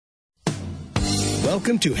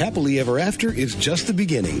Welcome to Happily Ever After is just the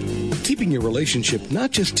beginning. Keeping your relationship not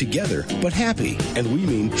just together, but happy, and we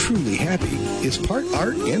mean truly happy, is part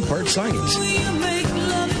art and part science.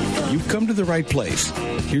 You've come to the right place.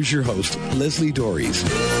 Here's your host, Leslie Dories.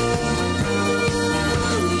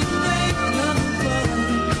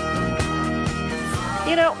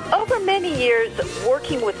 You know, over many years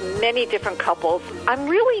working with many different couples, I'm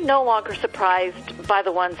really no longer surprised by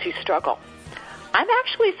the ones who struggle. I'm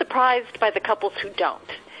actually surprised by the couples who don't.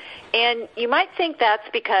 And you might think that's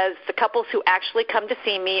because the couples who actually come to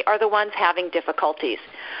see me are the ones having difficulties.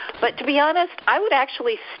 But to be honest, I would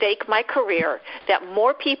actually stake my career that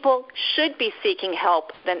more people should be seeking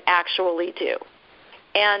help than actually do.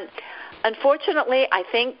 And unfortunately, I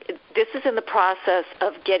think this is in the process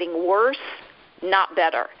of getting worse, not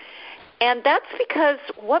better. And that's because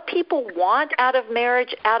what people want out of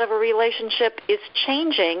marriage, out of a relationship, is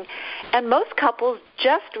changing, and most couples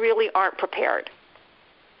just really aren't prepared.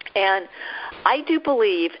 And I do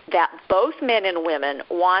believe that both men and women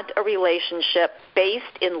want a relationship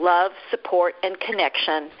based in love, support, and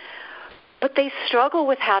connection, but they struggle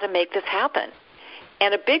with how to make this happen.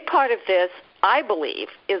 And a big part of this, I believe,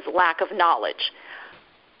 is lack of knowledge.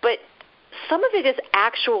 But some of it is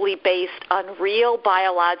actually based on real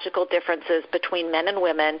biological differences between men and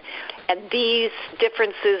women, and these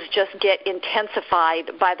differences just get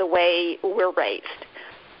intensified by the way we're raised.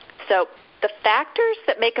 So the factors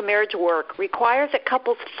that make a marriage work requires that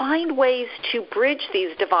couples find ways to bridge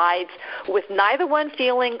these divides with neither one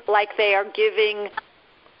feeling like they are giving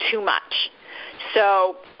too much.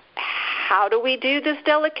 So how do we do this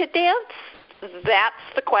delicate dance?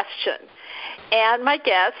 That's the question. And my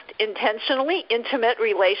guest, intentionally intimate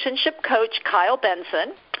relationship coach Kyle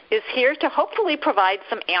Benson, is here to hopefully provide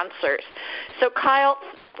some answers. So Kyle,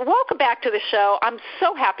 welcome back to the show. I'm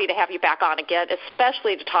so happy to have you back on again,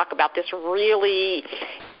 especially to talk about this really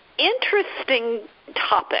interesting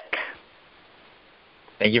topic.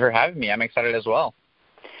 Thank you for having me. I'm excited as well.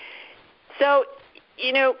 So,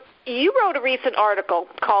 you wrote a recent article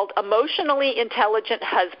called Emotionally Intelligent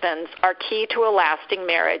Husbands Are Key to a Lasting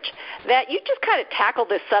Marriage that you just kind of tackled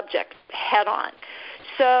this subject head on.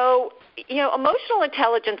 So, emotional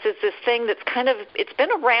intelligence is this thing that's it's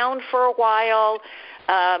been around for a while.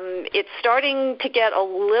 It's starting to get a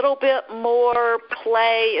little bit more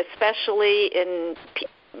play, especially in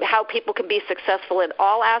how people can be successful in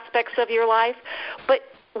all aspects of your life. But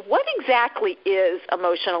what exactly is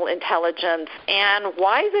emotional intelligence, and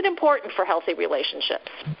why is it important for healthy relationships?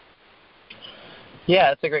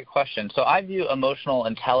 Yeah, that's a great question. So I view emotional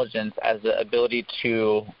intelligence as the ability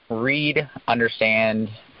to read, understand,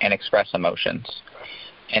 and express emotions.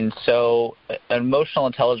 And so emotional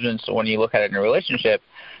intelligence, when you look at it in a relationship,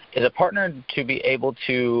 is a partner to be able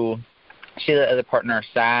to see the other partner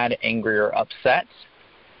sad, angry, or upset,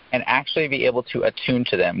 and actually be able to attune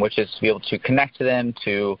to them, which is to be able to connect to them,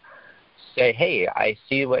 to say, hey, I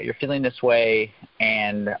see what you're feeling this way,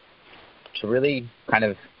 and to really kind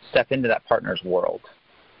of step into that partner's world.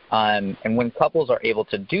 And when couples are able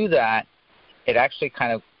to do that, it actually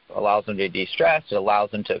kind of allows them to de-stress. It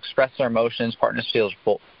allows them to express their emotions.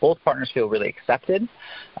 Both partners feel really accepted.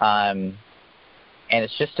 And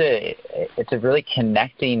it's just it's a really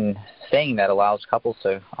connecting thing that allows couples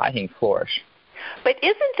to, I think, flourish. But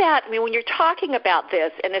isn't that, when you're talking about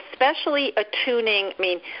this, and especially attuning,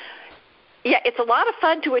 it's a lot of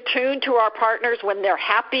fun to attune to our partners when they're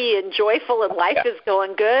happy and joyful and life is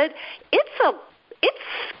going good. It's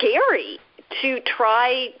scary to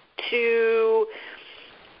try to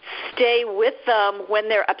stay with them when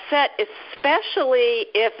they're upset, especially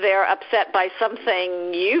if they're upset by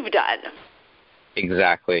something you've done.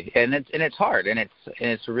 Exactly, and it's hard, and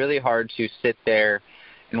it's really hard to sit there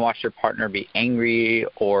and watch your partner be angry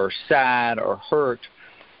or sad or hurt,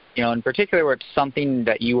 in particular where it's something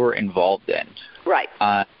that you were involved in. Right.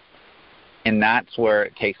 And that's where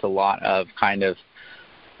it takes a lot of kind of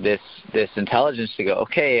this intelligence to go,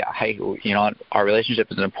 okay, our relationship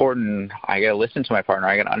is important. I got to listen to my partner.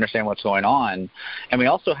 I got to understand what's going on. And we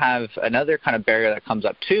also have another kind of barrier that comes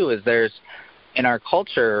up too, is in our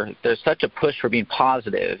culture, there's such a push for being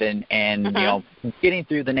positive and getting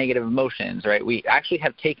through the negative emotions, right? We actually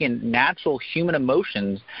have taken natural human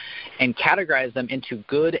emotions and categorized them into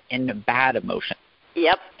good and bad emotions.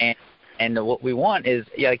 Yep. And what we want is,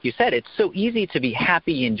 like you said, it's so easy to be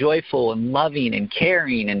happy and joyful and loving and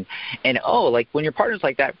caring and like when your partner's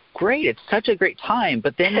like that, great, it's such a great time.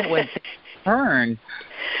 But then when things turn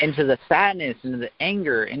into the sadness, into the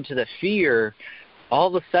anger, into the fear,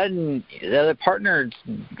 all of a sudden the other partner,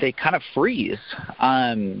 they kind of freeze.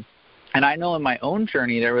 And And I know in my own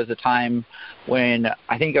journey, there was a time when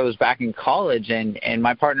I think I was back in college, and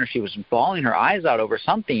my partner, she was bawling her eyes out over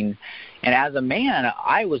something. And as a man,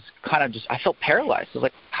 I was kind of I felt paralyzed. I was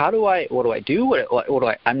like, what do I do?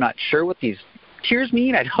 I'm not sure what these tears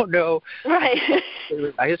mean. I don't know. Right.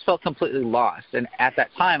 I just felt completely lost. And at that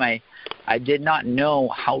time, I did not know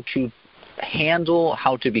how to handle,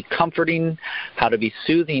 how to be comforting, how to be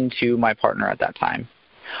soothing to my partner at that time.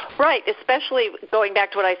 Right, especially going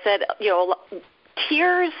back to what I said,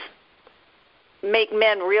 tears can make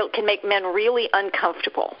men really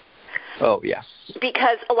uncomfortable. Oh, yes.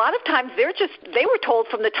 Because a lot of times they were told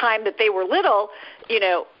from the time that they were little,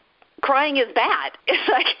 crying is bad. It's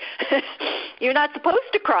like you're not supposed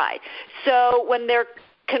to cry. So when they're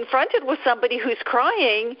confronted with somebody who's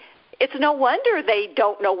crying, it's no wonder they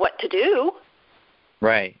don't know what to do.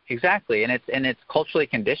 Right, exactly, and it's culturally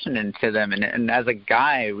conditioned into them, and as a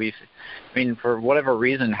guy, for whatever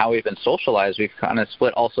reason, how we've been socialized, we've kind of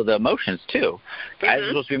split also the emotions too. Guys are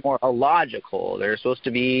supposed to be more illogical. They're supposed to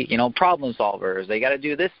be, problem solvers. They got to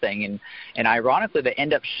do this thing, and ironically, they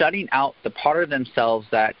end up shutting out the part of themselves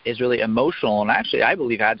that is really emotional, and actually, I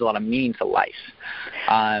believe adds a lot of meaning to life.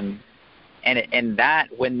 And that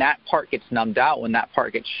when that part gets numbed out, when that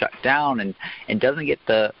part gets shut down and doesn't get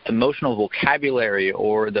the emotional vocabulary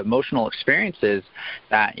or the emotional experiences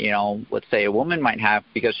that, let's say a woman might have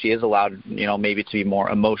because she is allowed, maybe to be more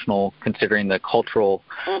emotional considering the cultural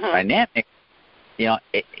dynamic, the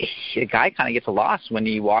guy kind of gets lost when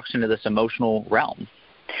he walks into this emotional realm.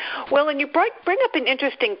 Well, and you bring up an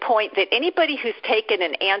interesting point that anybody who's taken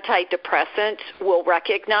an antidepressant will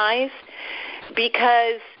recognize,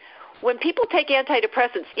 because when people take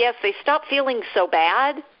antidepressants, yes, they stop feeling so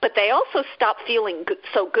bad, but they also stop feeling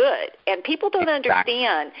so good. And people don't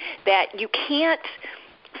understand that you can't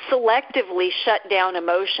selectively shut down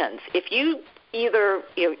emotions. If you either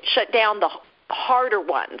shut down the harder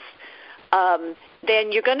ones,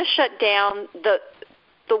 then you're going to shut down the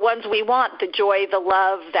ones we want, the joy, the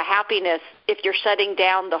love, the happiness, if you're shutting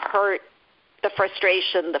down the hurt, the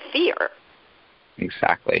frustration, the fear.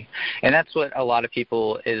 Exactly. And that's what a lot of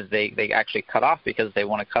people is they actually cut off because they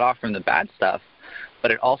want to cut off from the bad stuff,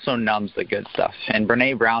 but it also numbs the good stuff. And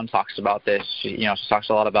Brené Brown talks about this. She talks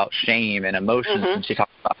a lot about shame and emotions, and she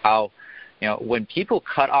talks about how, when people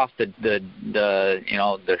cut off the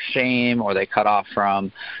their shame, or they cut off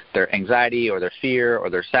from their anxiety or their fear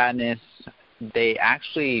or their sadness, they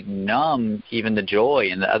actually numb even the joy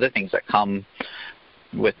and the other things that come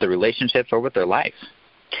with the relationships or with their life.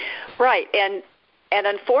 Right. And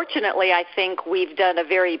unfortunately, I think we've done a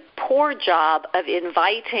very poor job of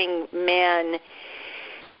inviting men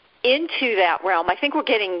into that realm. I think we're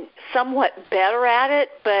getting somewhat better at it,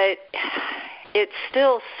 but it's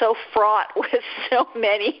still so fraught with so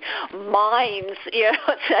many minds.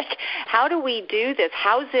 It's like, how do we do this?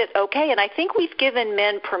 How is it okay? And I think we've given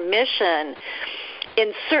men permission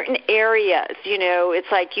in certain areas. It's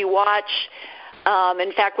like you watch.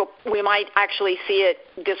 In fact, we might actually see it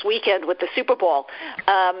this weekend with the Super Bowl.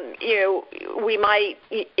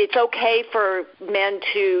 It's okay for men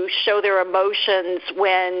to show their emotions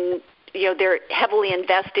when, they're heavily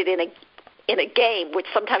invested in a game, which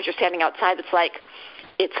sometimes you're standing outside. It's like,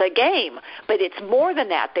 it's a game, but it's more than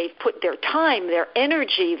that. They've put their time, their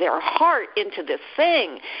energy, their heart into this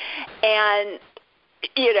thing. And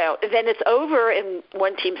then it's over and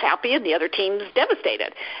one team's happy and the other team's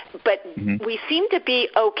devastated. But we seem to be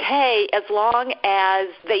okay as long as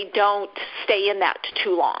they don't stay in that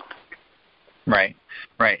too long. Right.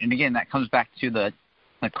 And again, that comes back to the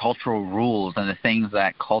cultural rules and the things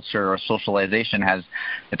that culture or socialization has.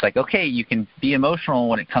 It's like, okay, you can be emotional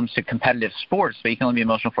when it comes to competitive sports, but you can only be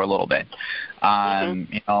emotional for a little bit.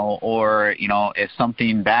 Or if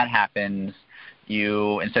something bad happens,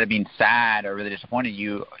 you, instead of being sad or really disappointed,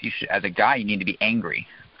 you should, as a guy, you need to be angry.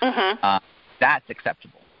 That's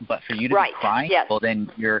acceptable. But for you to be crying, well,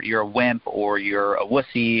 then you're a wimp or you're a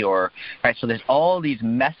wussy, or right. So there's all these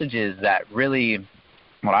messages that really,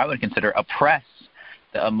 what I would consider, oppress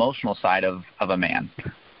the emotional side of a man.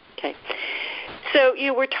 Okay. So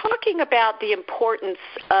we're talking about the importance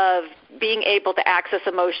of being able to access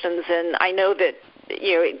emotions, and I know that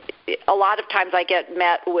a lot of times I get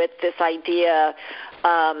met with this idea.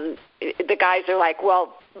 The guys are like,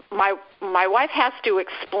 well, my wife has to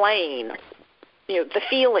explain, the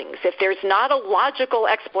feelings. If there's not a logical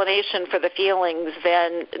explanation for the feelings,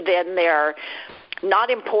 then they're not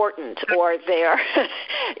important, or they're,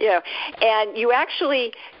 And you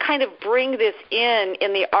actually kind of bring this in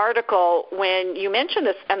the article when you mention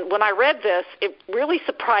this. And when I read this, it really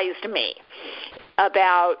surprised me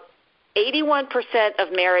about 81%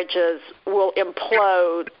 of marriages will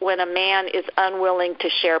implode when a man is unwilling to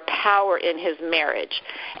share power in his marriage.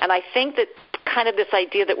 And I think that kind of this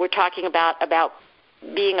idea that we're talking about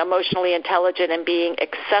being emotionally intelligent and being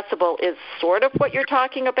accessible is sort of what you're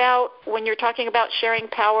talking about when you're talking about sharing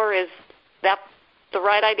power. Is that the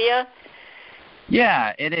right idea?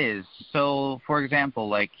 Yeah, it is. So, for example,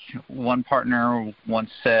 like one partner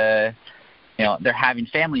wants to, they're having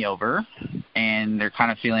family over, and they're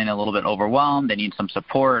kind of feeling a little bit overwhelmed. They need some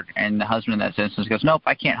support, and the husband in that instance goes, nope,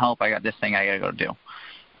 I can't help. I got this thing I got to go do.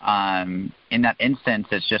 In that instance,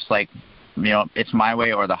 it's just like, it's my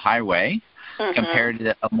way or the highway, compared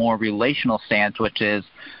to a more relational stance, which is,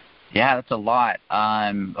 yeah, that's a lot.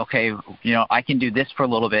 Okay, I can do this for a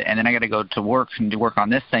little bit, and then I got to go to work and do work on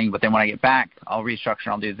this thing. But then when I get back, I'll restructure.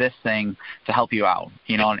 I'll do this thing to help you out.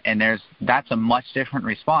 And that's a much different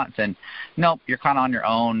response. And nope, you're kind of on your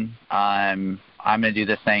own. I'm going to do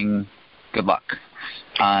this thing. Good luck.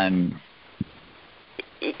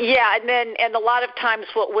 Yeah, and a lot of times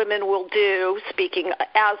what women will do, speaking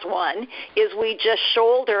as one, is we just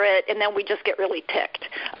shoulder it and then we just get really ticked,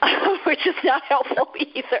 which is not helpful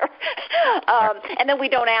either. And then we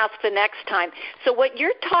don't ask the next time. So what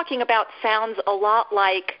you're talking about sounds a lot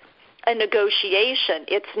like a negotiation.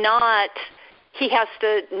 It's not he has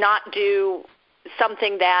to not do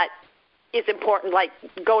something that is important, like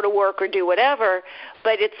go to work or do whatever,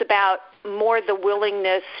 but it's about more the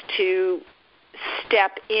willingness to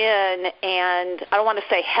step in and, I don't want to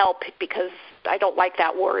say help because I don't like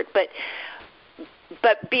that word, but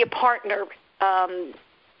be a partner,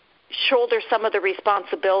 shoulder some of the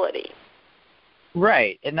responsibility.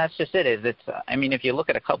 Right, and that's just it. If you look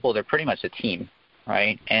at a couple, they're pretty much a team,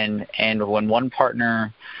 right? And when one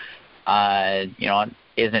partner,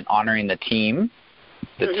 isn't honoring the team,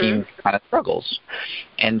 the team kind of struggles.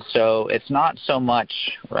 And so it's not so much,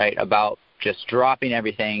 right, about just dropping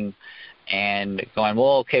everything and going,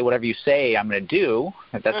 well, okay, whatever you say, I'm going to do.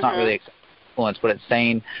 That's not really influence, but it's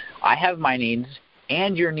saying, I have my needs,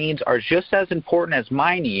 and your needs are just as important as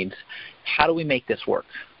my needs. How do we make this work?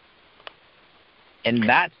 And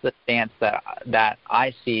that's the stance that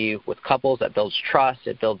I see with couples that builds trust,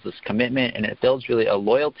 it builds this commitment, and it builds really a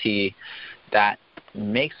loyalty that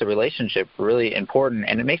makes the relationship really important.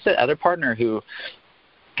 And it makes the other partner who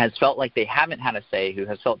has felt like they haven't had a say, who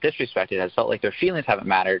has felt disrespected, has felt like their feelings haven't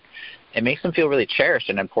mattered, it makes them feel really cherished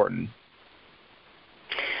and important.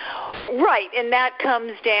 Right, and that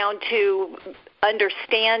comes down to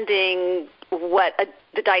understanding what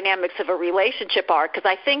the dynamics of a relationship are, because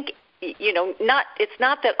I think, it's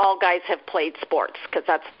not that all guys have played sports, because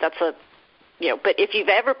that's a, but if you've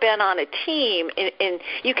ever been on a team, and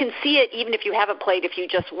you can see it even if you haven't played, if you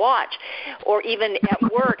just watch, or even at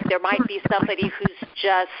work, there might be somebody who's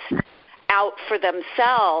just out for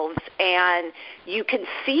themselves, and you can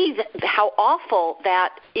see how awful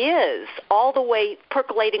that is, all the way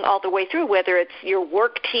percolating all the way through, whether it's your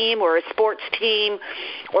work team or a sports team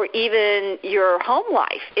or even your home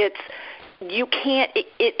life. It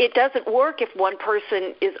doesn't work if one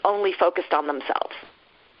person is only focused on themselves.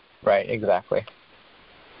 Right, exactly.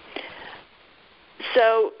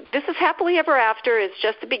 So this is Happily Ever After. It's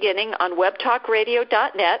just the beginning on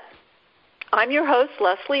webtalkradio.net. I'm your host,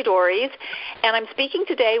 Leslie Dories, and I'm speaking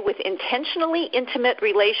today with intentionally intimate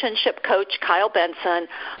relationship coach Kyle Benson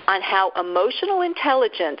on how emotional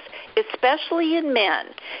intelligence, especially in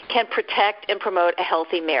men, can protect and promote a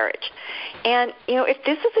healthy marriage. And, if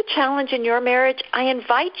this is a challenge in your marriage, I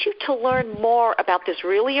invite you to learn more about this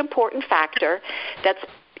really important factor that's,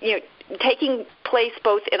 taking place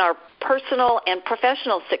both in our personal and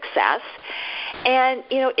professional success. And,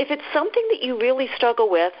 if it's something that you really struggle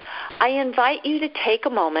with, I invite you to take a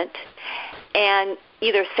moment and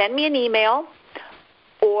either send me an email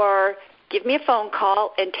or give me a phone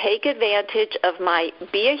call and take advantage of my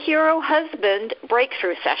Be a Hero Husband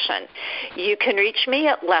breakthrough session. You can reach me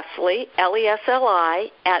at Leslie,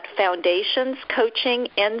 Lesli, at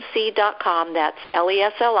foundationscoachingnc.com. That's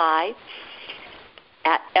Lesli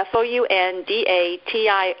at FOUNDATIONS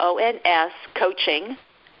coaching,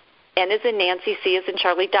 N as in Nancy, C as in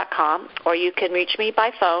Charlie.com, or you can reach me by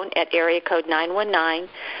phone at area code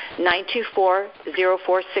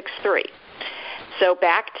 919-924-0463. So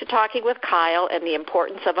back to talking with Kyle and the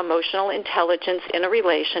importance of emotional intelligence in a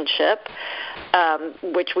relationship,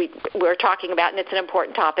 which we're talking about, and it's an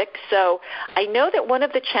important topic. So I know that one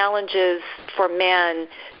of the challenges for men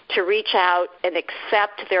to reach out and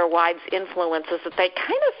accept their wives' influences that they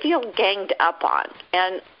kind of feel ganged up on.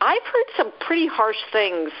 And I've heard some pretty harsh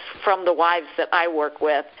things from the wives that I work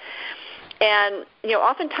with. And,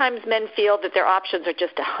 oftentimes men feel that their options are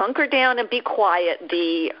just to hunker down and be quiet.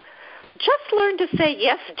 The just learn to say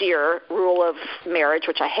yes, dear, rule of marriage,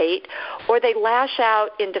 which I hate, or they lash out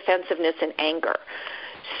in defensiveness and anger.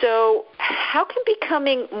 So how can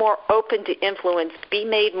becoming more open to influence be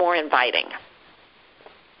made more inviting?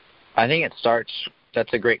 I think it starts,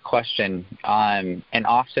 that's a great question. And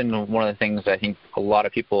often one of the things I think a lot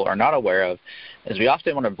of people are not aware of is we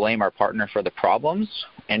often want to blame our partner for the problems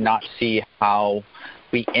and not see how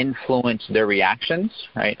we influence their reactions,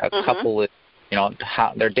 right? A couple is,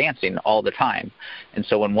 how they're dancing all the time. And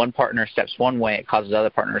so when one partner steps one way, it causes the other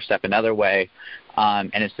partner to step another way. And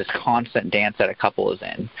it's this constant dance that a couple is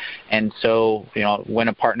in. And so, when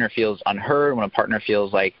a partner feels unheard, when a partner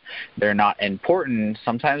feels like they're not important,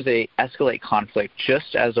 sometimes they escalate conflict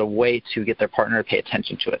just as a way to get their partner to pay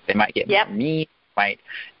attention to it. They might get mean,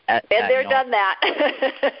 done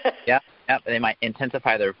that. Yep. They might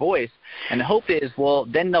intensify their voice. And the hope is,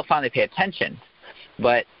 then they'll finally pay attention.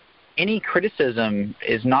 But any criticism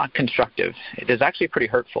is not constructive. It is actually pretty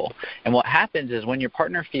hurtful. And what happens is when your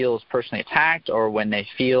partner feels personally attacked, or when they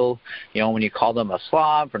feel, when you call them a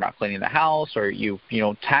slob for not cleaning the house, or you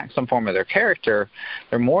attack some form of their character,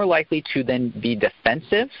 they're more likely to then be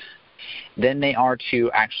defensive than they are to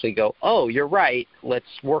actually go, oh, you're right, let's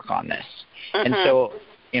work on this. And so,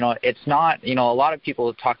 it's not, a lot of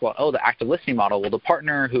people talk about, the active listening model. Well, the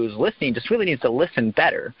partner who's listening just really needs to listen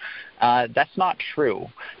better. That's not true.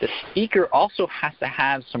 The speaker also has to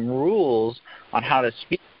have some rules on how to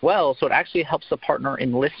speak well, so it actually helps the partner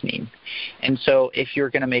in listening. And so if you're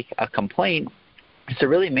going to make a complaint, is to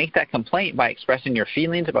really make that complaint by expressing your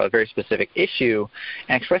feelings about a very specific issue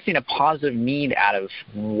and expressing a positive need out of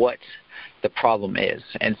what the problem is,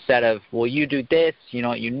 instead of, well, you do this,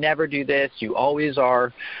 you never do this, you always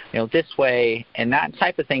are, this way. And that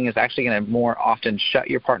type of thing is actually going to more often shut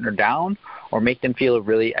your partner down or make them feel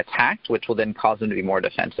really attacked, which will then cause them to be more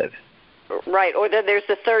defensive. Right. Or then there's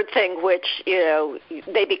the third thing, which,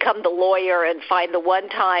 they become the lawyer and find the one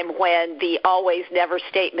time when the always never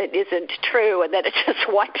statement isn't true, and then it just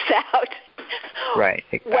wipes out right,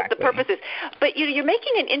 exactly. what the purpose is. But you're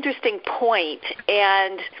making an interesting point,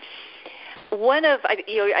 and one of,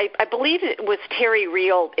 I believe it was Terry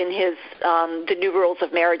Real in his The New Rules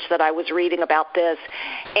of Marriage that I was reading about this,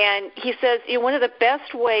 and he says one of the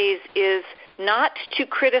best ways is not to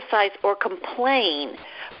criticize or complain,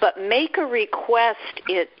 but make a request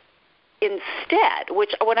instead,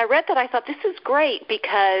 which when I read that I thought this is great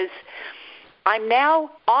because I'm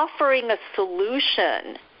now offering a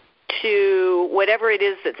solution to whatever it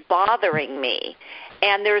is that's bothering me.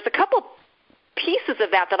 And there's a couple pieces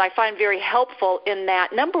of that I find very helpful in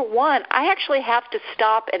that, number one, I actually have to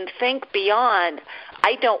stop and think beyond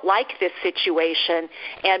I don't like this situation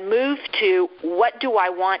and move to what do I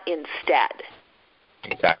want instead.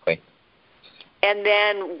 Exactly. And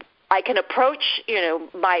then I can approach,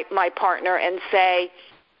 my partner and say,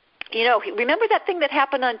 remember that thing that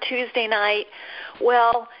happened on Tuesday night?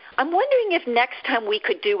 Well, I'm wondering if next time we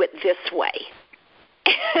could do it this way,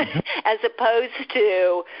 as opposed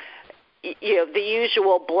to, the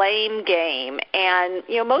usual blame game. And,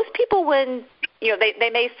 most people when, they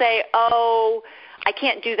may say, oh, I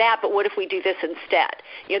can't do that, but what if we do this instead?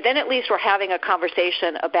 Then at least we're having a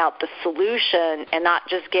conversation about the solution and not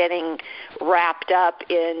just getting wrapped up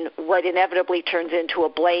in what inevitably turns into a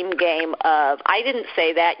blame game of, I didn't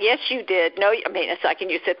say that. Yes, you did. No, it's like,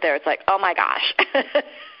 and you sit there, it's like, oh my gosh.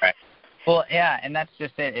 Right. Well, yeah, and that's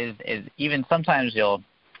just it, is even sometimes a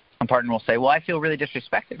partner will say, well, I feel really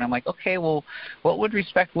disrespected. And I'm like, okay, well, what would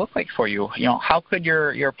respect look like for you? How could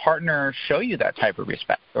your partner show you that type of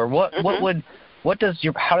respect? Or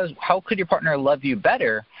how could your partner love you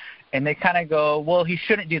better? And they kind of go, well, he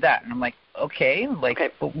shouldn't do that. And I'm like, okay,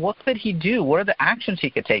 but what could he do? What are the actions he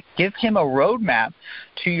could take? Give him a roadmap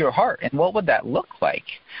to your heart. And what would that look like?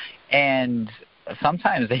 And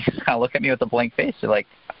sometimes they just kind of look at me with a blank face. They're like,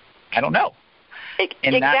 I don't know.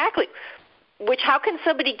 Exactly. Which, how can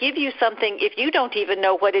somebody give you something if you don't even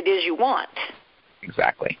know what it is you want?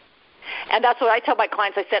 Exactly. And that's what I tell my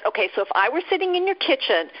clients. I said, okay, so if I were sitting in your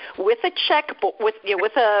kitchen with a checkbook, with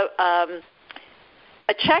a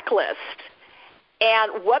checklist,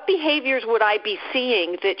 and what behaviors would I be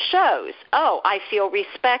seeing that shows, oh, I feel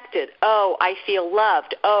respected, oh, I feel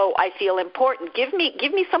loved, oh, I feel important. Give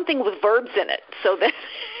me something with verbs in it, so that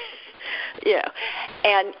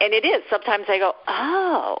and it is. Sometimes I go,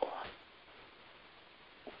 oh.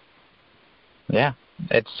 Yeah,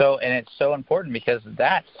 it's so important because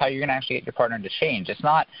that's how you're going to actually get your partner to change. It's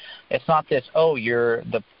not this, oh, you're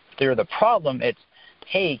the problem. It's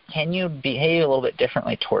hey, can you behave a little bit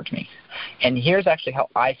differently towards me? And here's actually how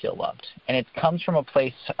I feel loved. And it comes from a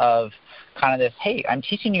place of kind of this, hey, I'm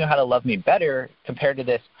teaching you how to love me better, compared to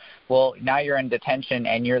this, well, now you're in detention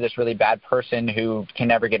and you're this really bad person who can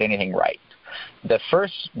never get anything right. The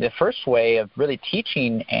first way of really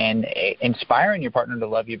teaching and inspiring your partner to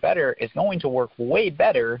love you better is going to work way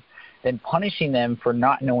better than punishing them for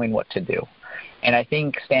not knowing what to do. And I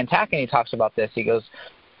think Stan Takany talks about this. He goes,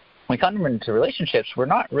 when we come into relationships, we're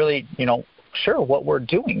not really, sure what we're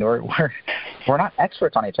doing, or we're not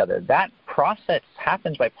experts on each other. That process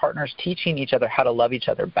happens by partners teaching each other how to love each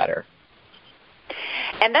other better.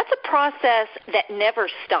 And that's a process that never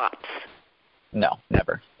stops. No,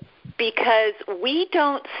 never. Because we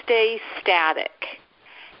don't stay static.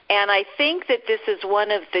 And I think that this is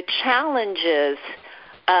one of the challenges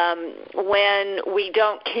when we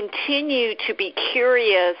don't continue to be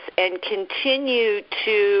curious and continue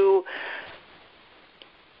to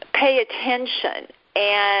pay attention.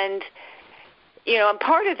 And, and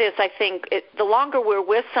part of this, I think, the longer we're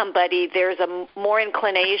with somebody, there's a more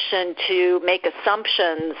inclination to make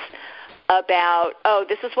assumptions about,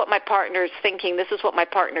 this is what my partner's thinking, this is what my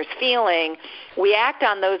partner's feeling. We act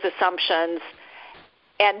on those assumptions,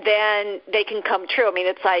 and then they can come true. I mean,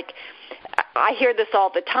 it's like, I hear this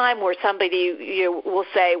all the time where somebody will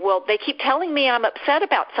say, well, they keep telling me I'm upset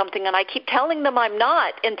about something, and I keep telling them I'm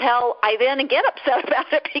not, until I then get upset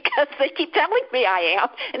about it because they keep telling me I am.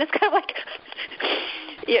 And it's kind of like,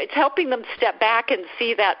 it's helping them step back and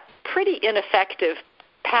see that pretty ineffective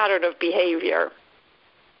pattern of behavior.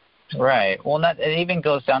 Right. Well, it even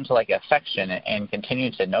goes down to like affection and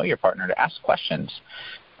continuing to know your partner, to ask questions,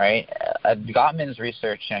 right? Gottman's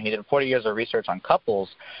research, he did 40 years of research on couples,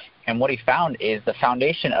 and what he found is the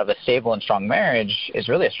foundation of a stable and strong marriage is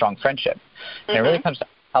really a strong friendship. And it really comes to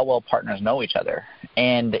how well partners know each other.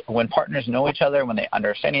 And when partners know each other, when they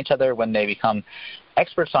understand each other, when they become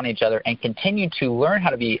experts on each other and continue to learn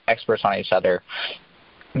how to be experts on each other,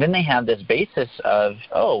 then they have this basis of,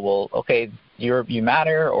 okay, you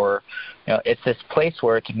matter, or it's this place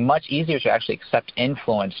where it's much easier to actually accept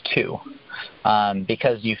influence too,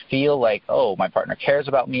 because you feel like, my partner cares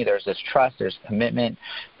about me. There's this trust, there's commitment,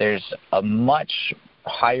 there's a much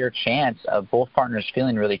higher chance of both partners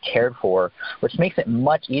feeling really cared for, which makes it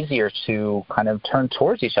much easier to kind of turn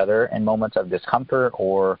towards each other in moments of discomfort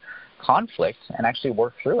or conflict and actually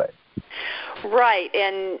work through it. Right,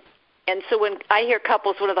 and so when I hear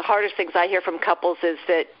couples, one of the hardest things I hear from couples is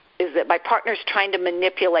that my partner's trying to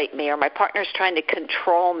manipulate me, or my partner's trying to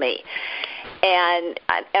control me. And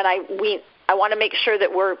I want to make sure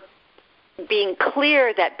that we're being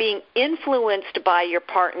clear that being influenced by your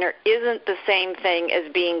partner isn't the same thing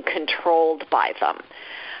as being controlled by them.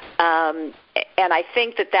 And I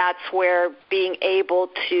think that that's where being able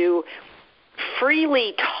to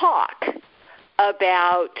freely talk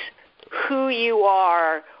about who you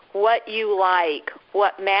are, what you like,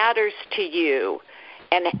 what matters to you,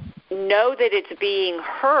 and know that it's being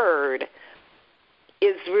heard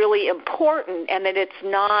is really important, and that it's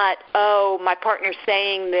not, my partner's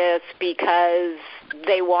saying this because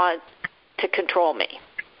they want to control me.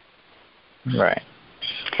 Right.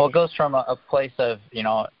 Well, it goes from a place of,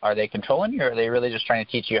 are they controlling you, or are they really just trying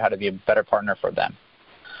to teach you how to be a better partner for them?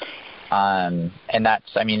 And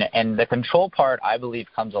the control part, I believe,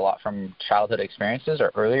 comes a lot from childhood experiences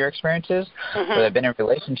or earlier experiences, where they've been in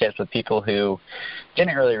relationships with people who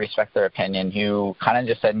didn't really respect their opinion, who kind of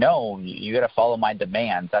just said, no, you got to follow my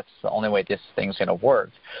demands. That's the only way this thing's going to work.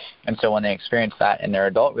 And so when they experience that in their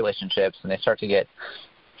adult relationships and they start to get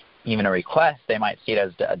even a request, they might see it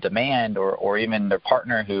as a demand, or even their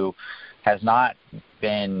partner who has not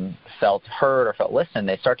been felt heard or felt listened,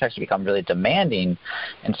 they start to actually become really demanding.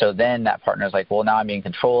 And so then that partner's like, well, now I'm being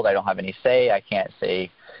controlled. I don't have any say. I can't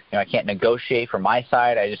say, I can't negotiate for my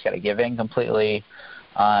side. I just got to give in completely.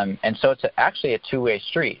 And so it's actually a two-way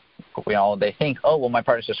street. They think, my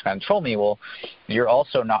partner's just going to control me. Well, you're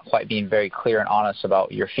also not quite being very clear and honest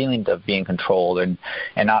about your feelings of being controlled, and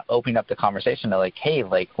not opening up the conversation to like, hey,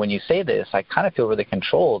 like when you say this, I kind of feel really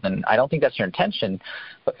controlled, and I don't think that's your intention,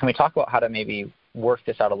 but can we talk about how to maybe work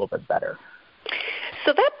this out a little bit better?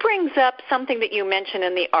 So that brings up something that you mentioned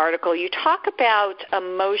in the article. You talk about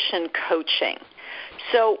emotion coaching.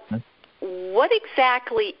 So what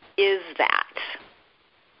exactly is that?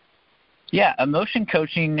 Yeah, emotion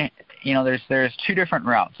coaching, there's two different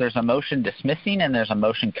routes. There's emotion dismissing and there's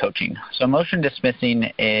emotion coaching. So emotion dismissing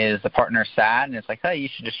is the partner's sad and it's like, you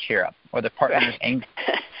should just cheer up. Or the partner's angry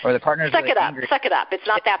or the partner's suck really it up, angry. suck it up. It's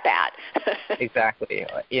not that bad. Exactly.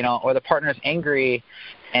 Or the partner's angry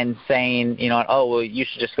and saying, oh, well, you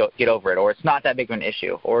should just go get over it, or it's not that big of an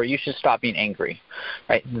issue, or you should stop being angry,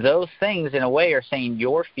 right? Those things, in a way, are saying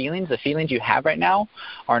your feelings, the feelings you have right now,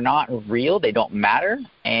 are not real. They don't matter,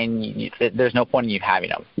 and there's no point in you having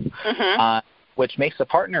them. Mm-hmm. Which makes the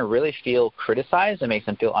partner really feel criticized. It makes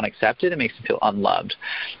them feel unaccepted. It makes them feel unloved.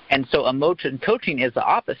 And so emotion coaching is the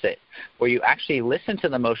opposite, where you actually listen to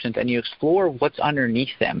the emotions and you explore what's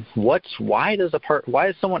underneath them. Why is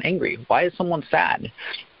someone angry? Why is someone sad?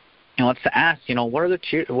 Let's ask, what are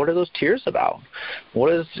those tears about? What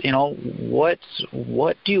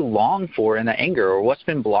do you long for in that anger, or what's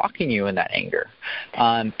been blocking you in that anger?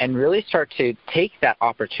 And really start to take that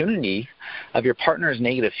opportunity of your partner's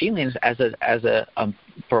negative feelings as a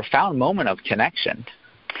profound moment of connection.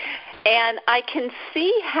 And I can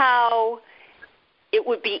see how it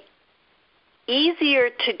would be easier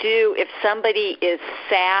to do if somebody is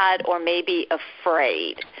sad or maybe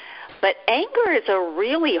afraid. But anger is a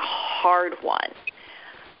really hard one.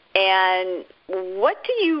 And what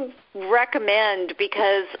do you recommend?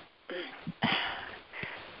 Because,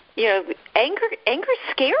 anger is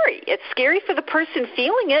scary. It's scary for the person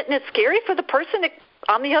feeling it, and it's scary for the person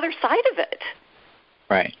on the other side of it.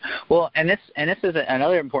 Right. Well, and this is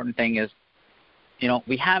another important thing is,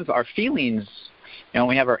 we have our feelings.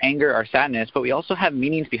 We have our anger, our sadness, but we also have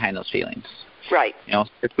meanings behind those feelings. Right.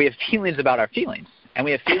 We have feelings about our feelings. And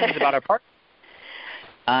we have feelings about our partner.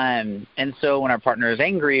 And so when our partner is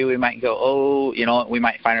angry, we might go, we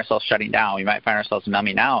might find ourselves shutting down. We might find ourselves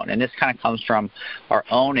numbing out. And this kind of comes from our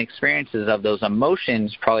own experiences of those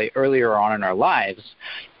emotions probably earlier on in our lives.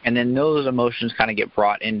 And then those emotions kind of get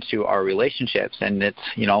brought into our relationships. And it's,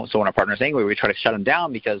 so when our partner's angry, we try to shut them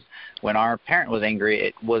down, because when our parent was angry,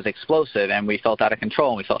 it was explosive and we felt out of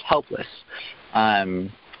control and we felt helpless.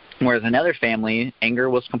 Whereas in another family,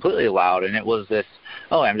 anger was completely allowed, and it was this,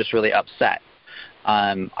 I'm just really upset.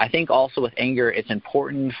 I think also with anger, it's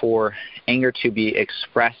important for anger to be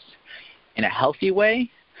expressed in a healthy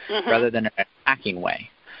way, mm-hmm. rather than an attacking way.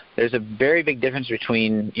 There's a very big difference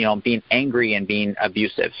between, being angry and being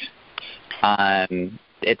abusive.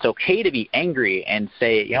 It's okay to be angry and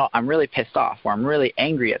say, I'm really pissed off, or I'm really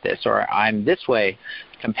angry at this, or I'm this way,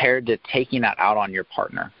 compared to taking that out on your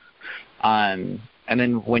partner. And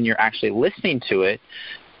then when you're actually listening to it,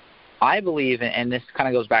 I believe, and this kind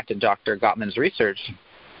of goes back to Dr. Gottman's research,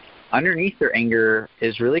 underneath their anger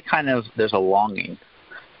is really there's a longing.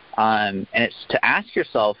 And it's to ask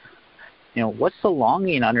yourself, what's the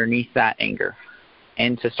longing underneath that anger?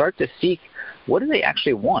 And to start to seek, what do they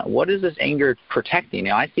actually want? What is this anger protecting?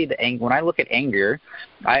 I see the anger. When I look at anger,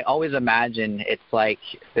 I always imagine it's like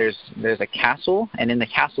there's a castle, and in the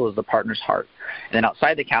castle is the partner's heart. And then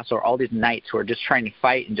outside the castle are all these knights who are just trying to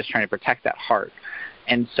fight and just trying to protect that heart.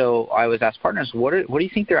 And so I always ask partners, what do you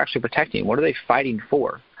think they're actually protecting? What are they fighting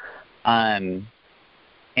for? And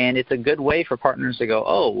it's a good way for partners to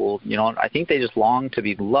go, I think they just long to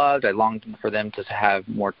be loved. I long for them to have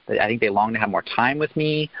more. I think they long to have more time with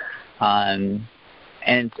me. And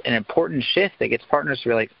it's an important shift that gets partners to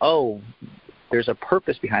be like, there's a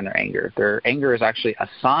purpose behind their anger. Their anger is actually a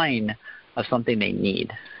sign of something they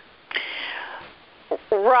need.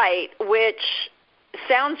 Right, which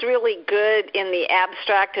sounds really good in the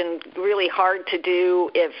abstract and really hard to do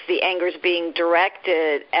if the anger is being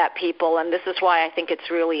directed at people. And this is why I think it's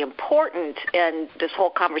really important in this whole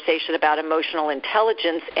conversation about emotional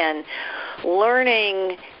intelligence and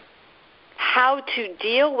learning how to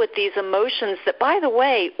deal with these emotions that, by the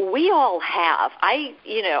way, we all have. I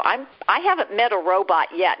haven't met a robot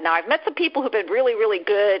yet. Now, I've met some people who've been really, really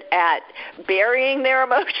good at burying their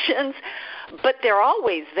emotions, but they're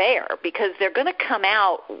always there because they're going to come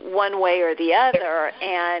out one way or the other,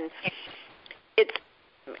 and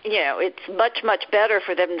it's much, much better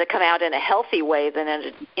for them to come out in a healthy way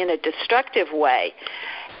than in a destructive way.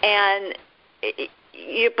 And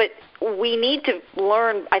but we need to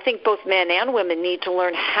learn, I think both men and women need to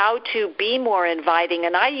learn how to be more inviting.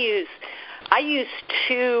 And I use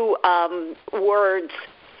two words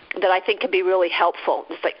that I think can be really helpful.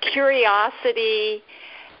 It's like curiosity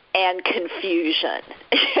and confusion.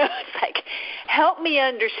 It's like, help me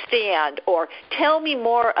understand, or tell me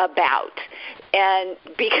more about. And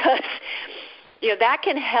because, that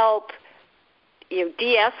can help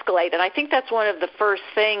de-escalate. And I think that's one of the first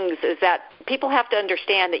things is that people have to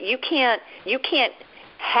understand that you can't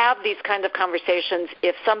have these kinds of conversations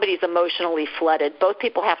if somebody's emotionally flooded. Both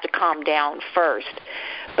people have to calm down first.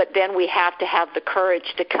 But then we have to have the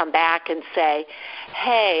courage to come back and say,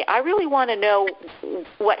 hey, I really want to know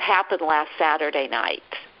what happened last Saturday night.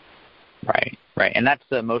 Right. right? And that's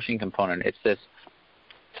the emotion component. It's this,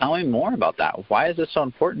 tell me more about that. Why is this so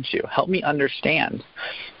important to you? Help me understand,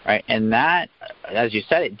 right? And that, as you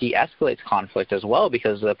said, it de-escalates conflict as well,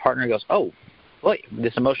 because the partner goes, oh, wait,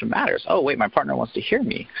 this emotion matters. Oh, wait, my partner wants to hear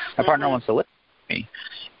me. My partner wants to listen to me.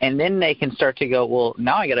 And then they can start to go, well,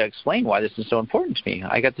 now I got to explain why this is so important to me.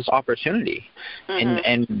 I got this opportunity.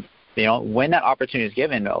 And you know, when that opportunity is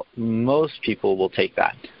given, most people will take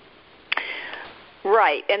that.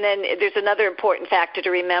 Right. And then there's another important factor to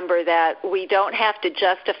remember, that we don't have to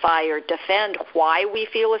justify or defend why we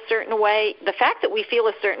feel a certain way. The fact that we feel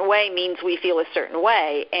a certain way means we feel a certain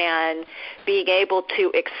way, and being able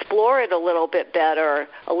to explore it a little bit better,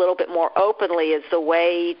 a little bit more openly, is the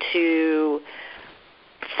way to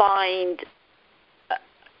find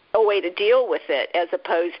a way to deal with it, as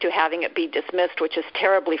opposed to having it be dismissed, which is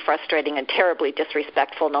terribly frustrating and terribly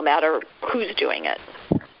disrespectful no matter who's doing it.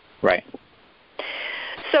 Right.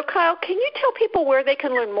 So, Kyle, can you tell people where they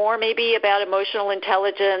can learn more, maybe about emotional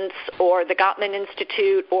intelligence or the Gottman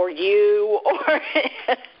Institute or you, or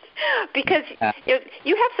because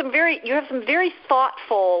you have some very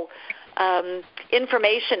thoughtful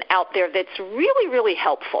information out there that's really, really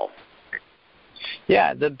helpful.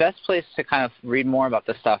 Yeah, the best place to kind of read more about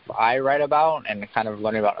the stuff I write about and kind of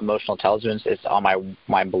learning about emotional intelligence is on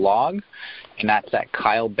my blog, and that's at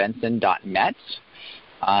kylebenson.net.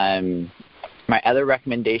 My other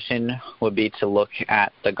recommendation would be to look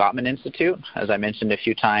at the Gottman Institute. As I mentioned a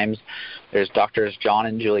few times, there's Drs. John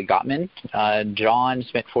and Julie Gottman. John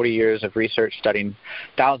spent 40 years of research studying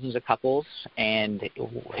thousands of couples, and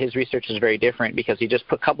his research is very different because he just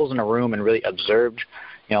put couples in a room and really observed,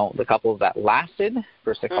 you know, the couples that lasted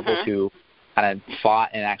versus the couples who kind of fought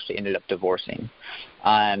and actually ended up divorcing.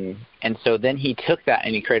 And so then he took that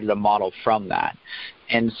and he created a model from that.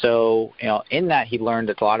 And so, you know, in that he learned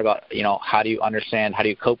a lot about, you know, how do you understand, how do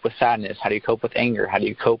you cope with sadness, how do you cope with anger, how do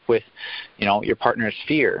you cope with, you know, your partner's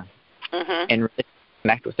fear, and really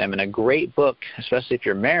connect with them. And a great book, especially if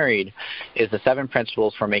you're married, is The 7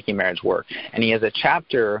 Principles for Making Marriage Work. And he has a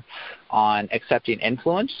chapter on accepting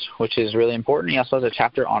influence, which is really important. He also has a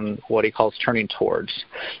chapter on what he calls turning towards.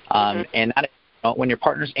 And that, when your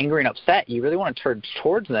partner's angry and upset, you really want to turn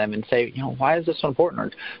towards them and say, you know, why is this so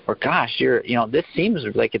important? Or gosh, this seems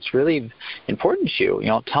like it's really important to you. You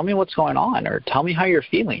know, tell me what's going on, or tell me how you're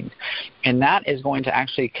feeling. And that is going to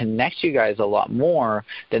actually connect you guys a lot more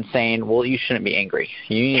than saying, well, you shouldn't be angry.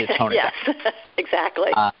 You need to tone it down. Yes,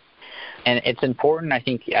 exactly. And it's important, I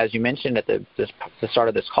think, as you mentioned at the start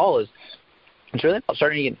of this call, is it's really about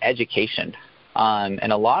starting to get an education.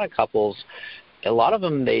 And a lot of couples, a lot of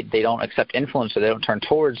them, they don't accept influence, or they don't turn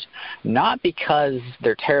towards, not because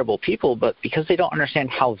they're terrible people, but because they don't understand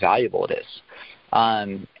how valuable it is.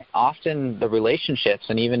 Often the relationships,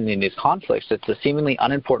 and even in these conflicts, it's the seemingly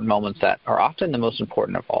unimportant moments that are often the most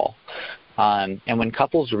important of all. And when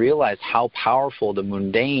couples realize how powerful the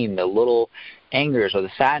mundane, the little angers or the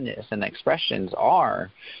sadness and the expressions are,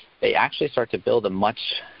 they actually start to build a much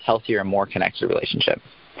healthier and more connected relationship.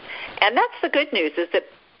 And that's the good news, is that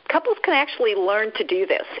couples can actually learn to do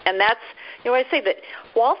this. And that's, I say that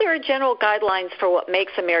while there are general guidelines for what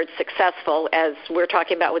makes a marriage successful, as we're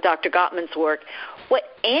talking about with Dr. Gottman's work, what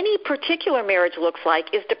any particular marriage looks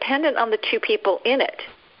like is dependent on the two people in it.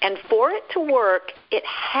 And for it to work, it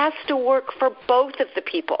has to work for both of the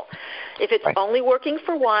people. If it's only working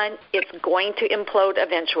for one, it's going to implode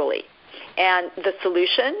eventually. And the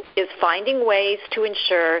solution is finding ways to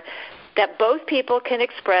ensure that both people can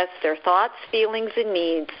express their thoughts, feelings, and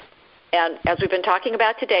needs. And as we've been talking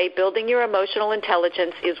about today, building your emotional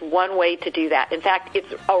intelligence is one way to do that. In fact,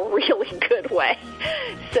 it's a really good way.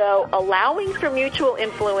 So allowing for mutual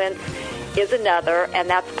influence is another, and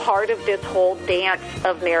that's part of this whole dance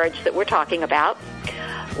of marriage that we're talking about.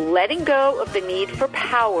 Letting go of the need for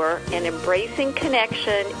power and embracing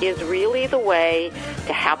connection is really the way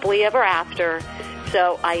to happily ever after.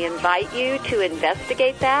 So I invite you to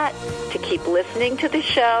investigate that, to keep listening to the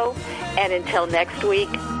show, and until next week,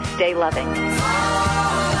 stay loving.